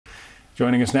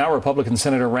Joining us now, Republican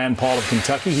Senator Rand Paul of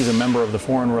Kentucky. He's a member of the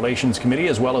Foreign Relations Committee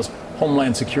as well as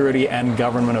Homeland Security and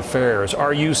Government Affairs.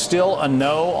 Are you still a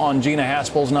no on Gina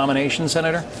Haspel's nomination,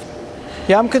 Senator?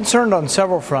 Yeah, I'm concerned on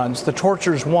several fronts. The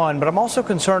torture's one, but I'm also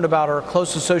concerned about her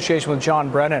close association with John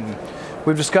Brennan.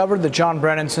 We've discovered that John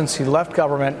Brennan, since he left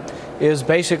government, is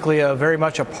basically very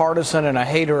much a partisan and a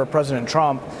hater of President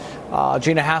Trump.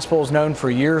 Gina Haspel is known for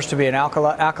years to be an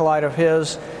acolyte of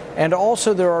his. And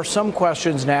also there are some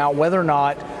questions now whether or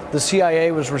not the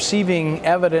CIA was receiving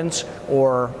evidence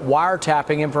or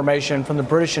wiretapping information from the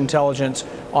British intelligence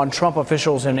on Trump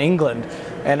officials in England.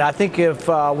 And I think if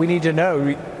we need to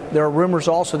know, there are rumors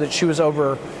also that she was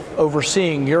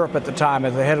overseeing Europe at the time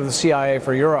as the head of the CIA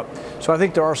for Europe. So I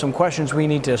think there are some questions we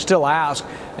need to still ask,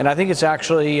 and I think it's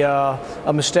actually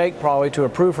a mistake probably to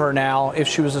approve her now if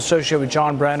she was associated with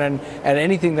John Brennan and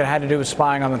anything that had to do with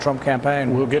spying on the Trump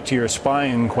campaign. We'll get to your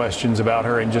spying questions about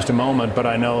her in just a moment, but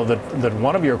I know that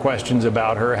one of your questions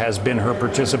about her has been her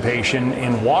participation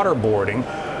in waterboarding.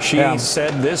 She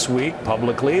said this week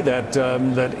publicly that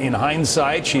that in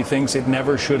hindsight she thinks it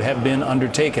never should have been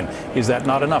undertaken. Is that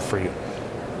not enough for you?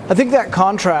 I think that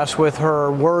contrasts with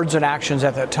her words and actions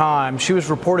at that time. She was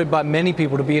reported by many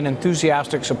people to be an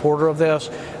enthusiastic supporter of this,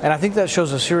 and I think that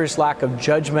shows a serious lack of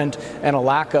judgment and a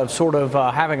lack of sort of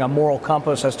having a moral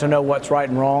compass as to know what's right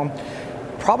and wrong.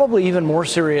 Probably even more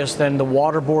serious than the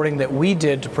waterboarding that we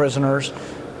did to prisoners.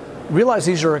 Realize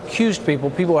these are accused people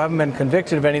who haven't been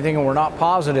convicted of anything and were not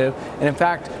positive. And in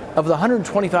fact, of the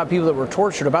 125 people that were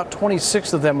tortured, about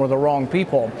 26 of them were the wrong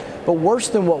people. But worse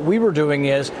than what we were doing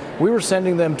is we were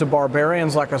sending them to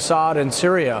barbarians like Assad in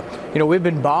Syria. You know, we've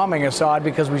been bombing Assad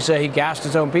because we say he gassed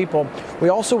his own people. We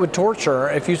also would torture.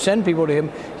 If you send people to him,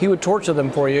 he would torture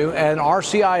them for you. And our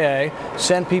CIA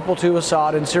sent people to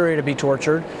Assad in Syria to be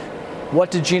tortured.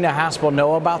 What did Gina Haspel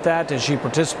know about that? Did she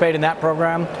participate in that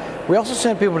program? We also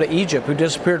sent people to Egypt who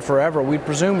disappeared forever. We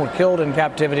presume were killed in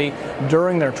captivity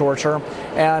during their torture.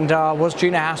 And was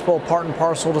Gina Haspel part and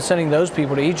parcel to sending those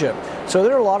people to Egypt? So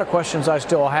there are a lot of questions I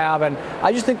still have, and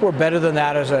I just think we're better than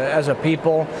that as a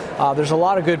people. There's a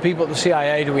lot of good people at the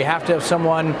CIA. Do we have to have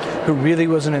someone who really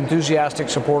was an enthusiastic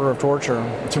supporter of torture?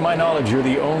 To my knowledge, you're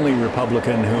the only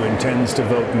Republican who intends to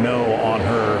vote no on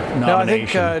her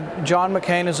nomination. No, I think John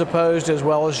McCain is opposed, as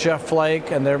well as Jeff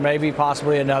Flake, and there may be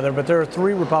possibly another, but there are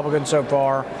 3 Republicans so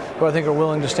far who I think are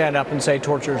willing to stand up and say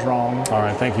torture is wrong. All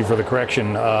right, thank you for the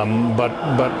correction. But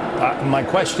my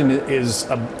question is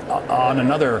on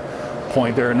another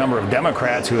point. There are a number of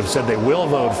Democrats who have said they will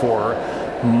vote for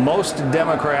her. Most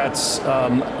Democrats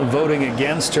voting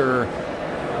against her,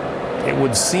 it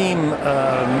would seem,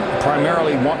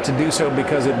 primarily want to do so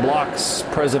because it blocks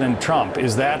President Trump.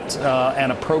 Is that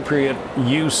an appropriate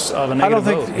use of a negative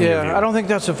vote? I don't think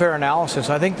that's a fair analysis.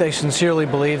 I think they sincerely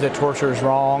believe that torture is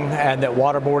wrong and that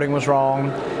waterboarding was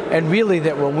wrong. And really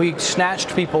that when we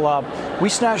snatched people up, we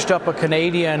snatched up a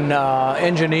Canadian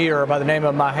engineer by the name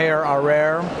of Maher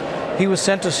Arer. He was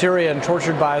sent to Syria and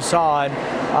tortured by Assad.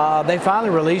 They finally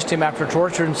released him after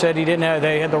torture and said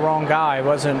they had the wrong guy.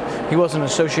 He wasn't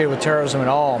associated with terrorism at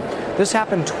all. This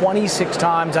happened 26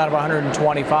 times out of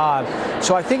 125.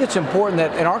 So I think it's important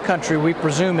that in our country we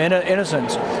presume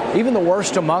innocence. Even the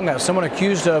worst among us, someone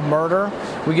accused of murder,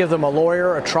 we give them a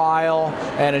lawyer, a trial,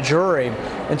 and a jury.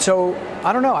 And so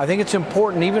I don't know. I think it's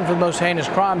important, even for the most heinous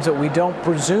crimes, that we don't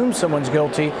presume someone's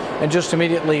guilty and just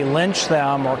immediately lynch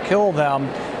them or kill them.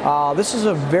 This is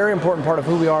a very important part of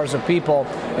who we are as a people,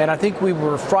 and I think we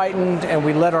were frightened and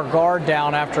we let our guard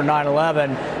down after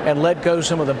 9/11 and let go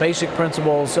some of the basic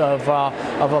principles of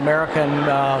American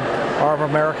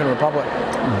Republic.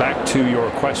 Back to your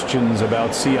questions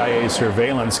about CIA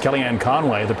surveillance. Kellyanne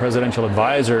Conway, the presidential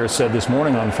advisor, said this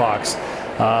morning on Fox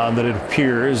that it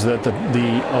appears that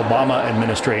the Obama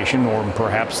administration, or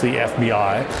perhaps the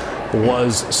FBI,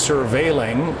 was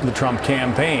surveilling the Trump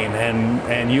campaign,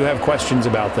 and you have questions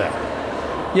about that.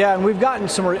 Yeah, and we've gotten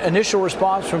some initial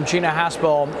response from Gina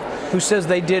Haspel, who says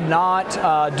they did not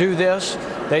do this,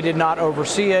 they did not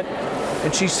oversee it,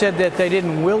 and she said that they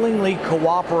didn't willingly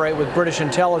cooperate with British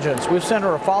intelligence. We've sent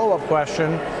her a follow-up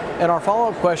question, and our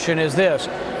follow-up question is this: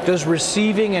 does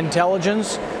receiving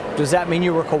intelligence, does that mean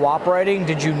you were cooperating?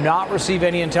 Did you not receive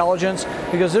any intelligence?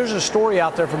 Because there's a story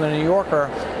out there from the New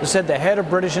Yorker that said the head of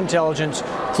British intelligence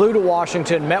flew to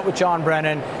Washington, met with John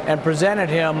Brennan, and presented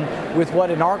him with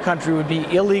what in our country would be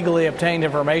illegally obtained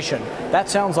information. That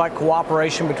sounds like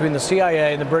cooperation between the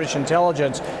CIA and the British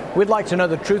intelligence. We'd like to know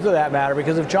the truth of that matter,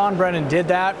 because if John Brennan did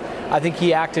that, I think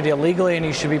he acted illegally and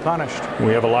he should be punished.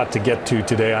 We have a lot to get to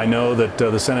today. I know that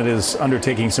the Senate is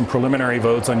undertaking some preliminary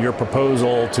votes on your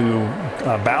proposal to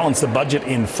balance the budget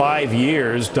in 5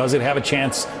 years. Does it have a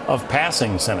chance of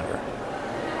passing, Senator?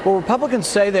 Well, Republicans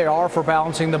say they are for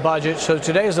balancing the budget, so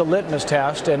today is a litmus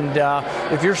test, and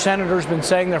if your senator's been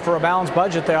saying they're for a balanced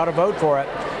budget, they ought to vote for it.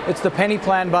 It's the penny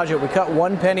plan budget. We cut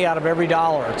 1 penny out of every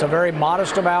dollar. It's a very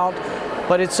modest amount,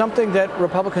 but it's something that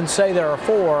Republicans say they are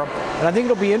for, and I think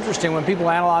it'll be interesting when people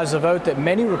analyze the vote that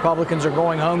many Republicans are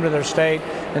going home to their state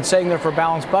and saying they're for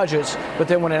balanced budgets, but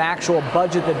then when an actual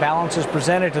budget that balances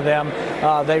presented to them,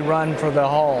 they run for the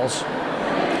halls.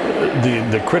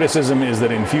 The criticism is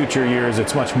that in future years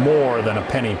it's much more than a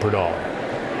penny per dollar.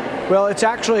 Well, it's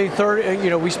actually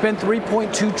we spent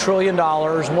 $3.2 trillion.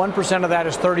 1% of that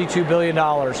is $32 billion.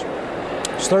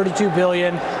 It's $32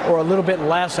 billion, or a little bit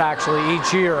less actually,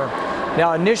 each year.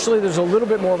 Now, initially, there's a little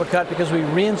bit more of a cut because we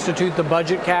reinstitute the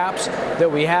budget caps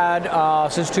that we had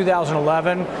since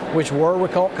 2011, which were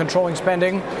controlling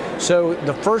spending. So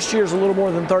the first year is a little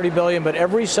more than $30 billion, but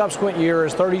every subsequent year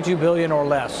is $32 billion or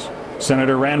less.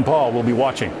 Senator Rand Paul will be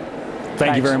watching.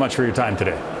 Thank you very much for your time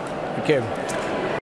today. Thank you.